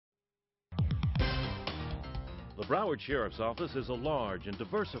The Broward Sheriff's Office is a large and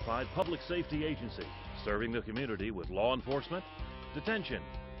diversified public safety agency serving the community with law enforcement, detention,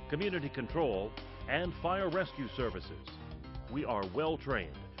 community control, and fire rescue services. We are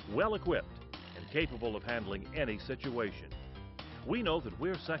well-trained, well-equipped, and capable of handling any situation. We know that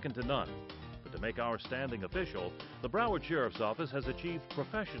we're second to none, but to make our standing official, the Broward Sheriff's Office has achieved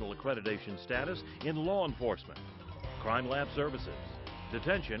professional accreditation status in law enforcement, crime lab services,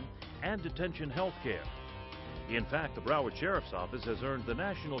 detention, and detention health care. In fact, the Broward Sheriff's Office has earned the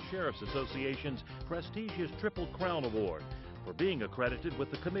National Sheriff's Association's prestigious Triple Crown Award for being accredited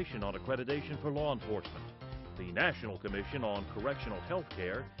with the Commission on Accreditation for Law Enforcement, the National Commission on Correctional Health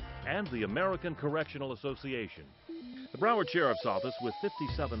Care, and the American Correctional Association. The Broward Sheriff's Office, with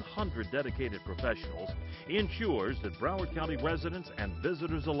 5,700 dedicated professionals, ensures that Broward County residents and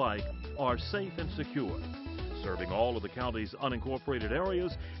visitors alike are safe and secure, serving all of the county's unincorporated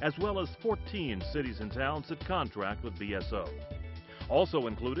areas, as well as 14 cities and towns that contract with BSO. Also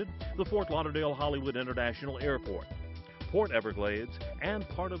included, the Fort Lauderdale-Hollywood International Airport, Port Everglades, and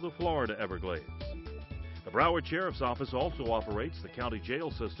part of the Florida Everglades. The Broward Sheriff's Office also operates the county jail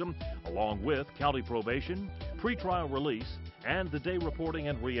system, along with county probation, pretrial release, and the day reporting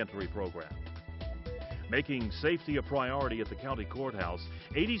and reentry program. Making safety a priority at the county courthouse,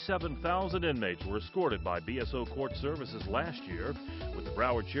 87,000 inmates were escorted by BSO Court Services last year, with the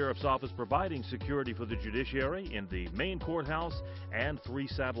Broward Sheriff's Office providing security for the judiciary in the main courthouse and 3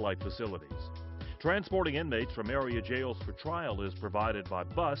 satellite facilities. Transporting inmates from area jails for trial is provided by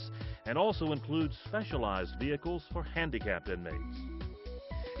bus and also includes specialized vehicles for handicapped inmates.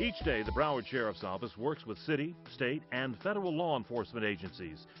 Each day, the Broward Sheriff's Office works with city, state, and federal law enforcement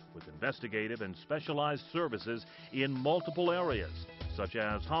agencies with investigative and specialized services in multiple areas, such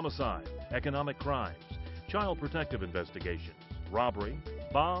as homicide, economic crimes, child protective investigations, robbery,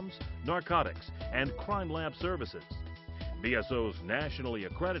 bombs, narcotics, and crime lab services. BSO's nationally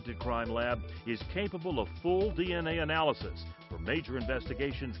accredited crime lab is capable of full DNA analysis for major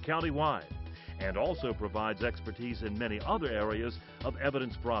investigations countywide, and also provides expertise in many other areas of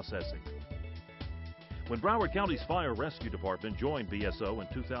evidence processing. When Broward County's Fire Rescue Department joined BSO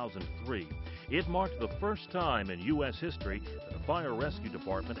in 2003, it marked the first time in U.S. history that a Fire Rescue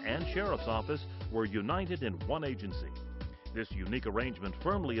Department and Sheriff's Office were united in one agency. This unique arrangement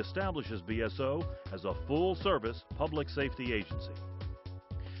firmly establishes BSO as a full-service public safety agency.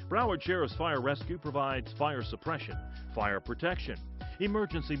 Broward Sheriff's Fire Rescue provides fire suppression, fire protection,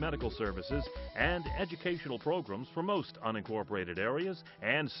 emergency medical services, and educational programs for most unincorporated areas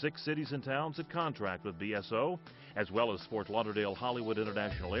and 6 cities and towns that contract with BSO, as well as Fort Lauderdale-Hollywood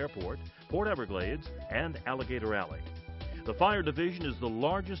International Airport, Port Everglades, and Alligator Alley. The Fire Division is the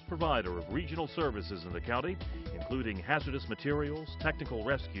largest provider of regional services in the county, including hazardous materials, technical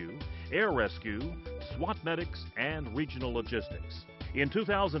rescue, air rescue, SWAT medics, and regional logistics. In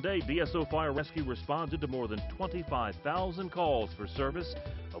 2008, BSO Fire Rescue responded to more than 25,000 calls for service,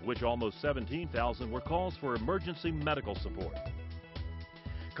 of which almost 17,000 were calls for emergency medical support.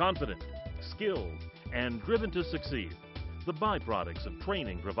 Confident, skilled, and driven to succeed, the byproducts of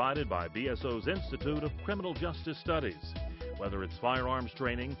training provided by BSO's Institute of Criminal Justice Studies, whether it's firearms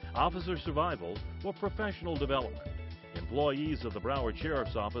training, officer survival, or professional development. Employees of the Broward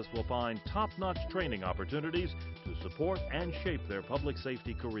Sheriff's Office will find top-notch training opportunities to support and shape their public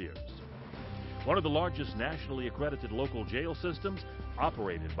safety careers. One of the largest nationally accredited local jail systems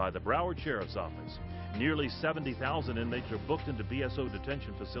operated by the Broward Sheriff's Office. Nearly 70,000 inmates are booked into BSO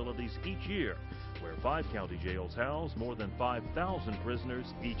detention facilities each year, where 5 county jails house more than 5,000 prisoners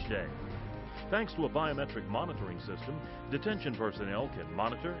each day. Thanks to a biometric monitoring system, detention personnel can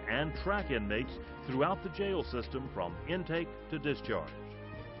monitor and track inmates throughout the jail system from intake to discharge.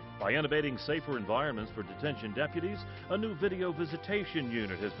 By innovating safer environments for detention deputies, a new video visitation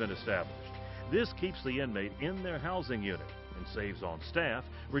unit has been established. This keeps the inmate in their housing unit and saves on staff,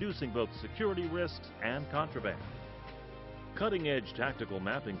 reducing both security risks and contraband. Cutting-edge tactical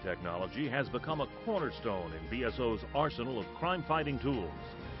mapping technology has become a cornerstone in BSO's arsenal of crime-fighting tools.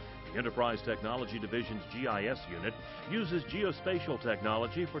 The Enterprise Technology Division's GIS unit uses geospatial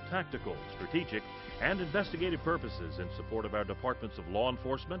technology for tactical, strategic, and investigative purposes in support of our departments of law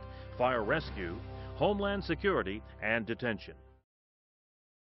enforcement, fire rescue, homeland security, and detention.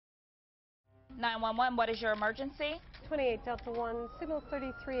 911, what is your emergency? 28 Delta 1, signal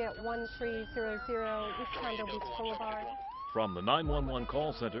 33 at 1300 East Condo Beach Boulevard. From the 911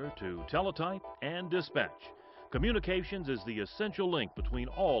 call center to teletype and dispatch, communications is the essential link between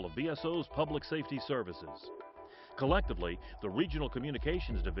all of BSO's public safety services. Collectively, the Regional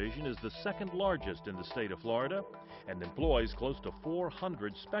Communications Division is the second largest in the state of Florida and employs close to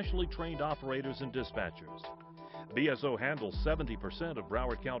 400 specially trained operators and dispatchers. BSO handles 70% of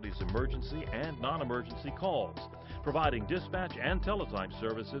Broward County's emergency and non-emergency calls, providing dispatch and teletype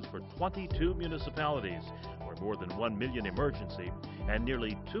services for 22 municipalities, where more than 1 million emergency and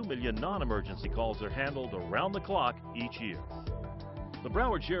nearly 2 million non-emergency calls are handled around the clock each year. The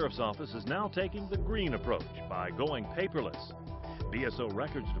Broward Sheriff's Office is now taking the green approach by going paperless. BSO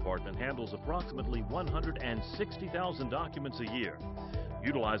Records Department handles approximately 160,000 documents a year.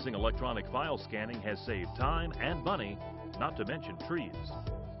 Utilizing electronic file scanning has saved time and money, not to mention trees.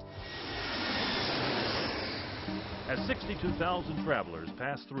 As 62,000 travelers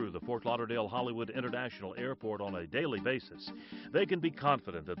pass through the Fort Lauderdale-Hollywood International Airport on a daily basis, they can be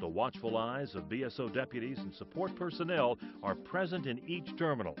confident that the watchful eyes of BSO deputies and support personnel are present in each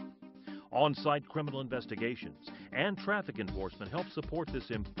terminal. On-site criminal investigations and traffic enforcement help support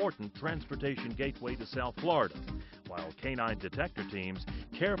this important transportation gateway to South Florida, while canine detector teams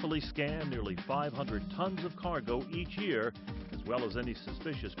carefully scan nearly 500 tons of cargo each year, as well as any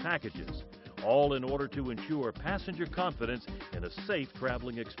suspicious packages, all in order to ensure passenger confidence in a safe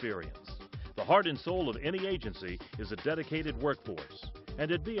traveling experience. The heart and soul of any agency is a dedicated workforce.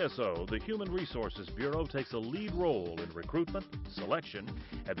 And at BSO, the Human Resources Bureau takes a lead role in recruitment, selection,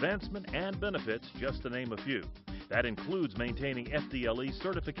 advancement, and benefits, just to name a few. That includes maintaining FDLE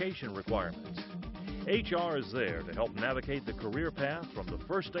certification requirements. HR is there to help navigate the career path from the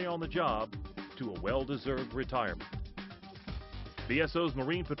first day on the job to a well-deserved retirement. BSO's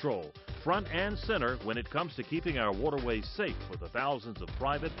Marine Patrol, front and center when it comes to keeping our waterways safe for the thousands of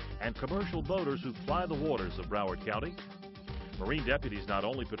private and commercial boaters who ply the waters of Broward County. Marine deputies not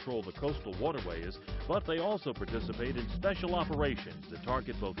only patrol the coastal waterways, but they also participate in special operations that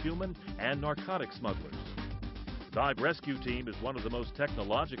target both human and narcotic smugglers. The Dive Rescue Team is one of the most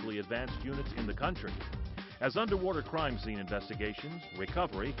technologically advanced units in the country. As underwater crime scene investigations,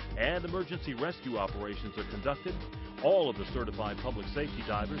 recovery, and emergency rescue operations are conducted, all of the certified public safety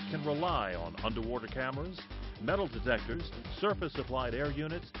divers can rely on underwater cameras, metal detectors, surface-applied air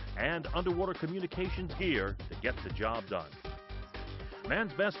units, and underwater communications gear to get the job done.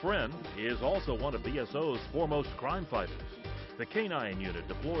 Man's best friend is also one of BSO's foremost crime fighters. The Canine Unit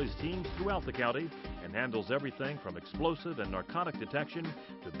deploys teams throughout the county and handles everything from explosive and narcotic detection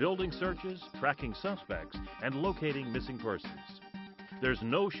to building searches, tracking suspects, and locating missing persons. There's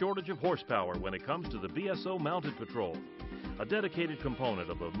no shortage of horsepower when it comes to the BSO Mounted Patrol. A dedicated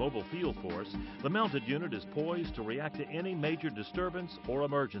component of a mobile field force, the Mounted Unit is poised to react to any major disturbance or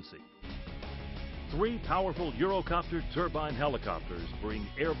emergency. 3 powerful Eurocopter turbine helicopters bring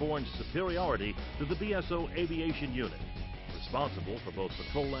airborne superiority to the BSO Aviation Unit, responsible for both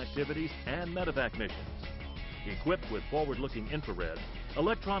patrol activities and medevac missions. Equipped with forward-looking infrared,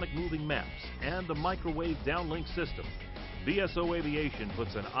 electronic moving maps, and the microwave downlink system, BSO Aviation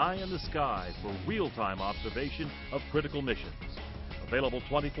puts an eye in the sky for real-time observation of critical missions. Available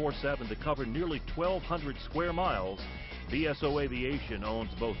 24/7 to cover nearly 1,200 square miles, BSO Aviation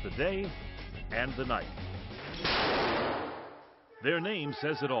owns both the day and the night. Their name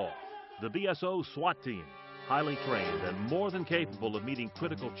says it all. The BSO SWAT Team, highly trained and more than capable of meeting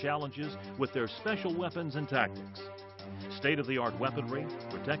critical challenges with their special weapons and tactics. State-of-the-art weaponry,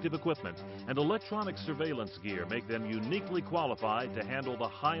 protective equipment, and electronic surveillance gear make them uniquely qualified to handle the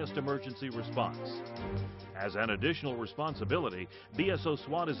highest emergency response. As an additional responsibility, BSO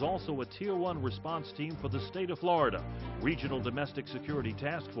SWAT is also a Tier 1 response team for the state of Florida, Regional Domestic Security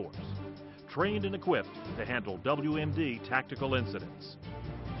Task Force, trained and equipped to handle WMD tactical incidents.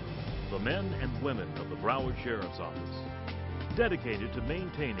 The men and women of the Broward Sheriff's Office, dedicated to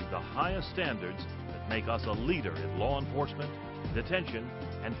maintaining the highest standards that make us a leader in law enforcement, detention,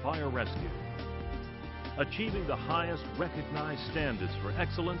 and fire rescue. Achieving the highest recognized standards for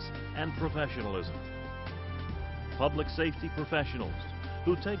excellence and professionalism. Public safety professionals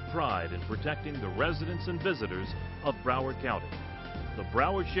who take pride in protecting the residents and visitors of Broward County. The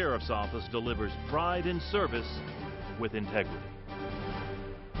Broward Sheriff's Office delivers pride in service with integrity.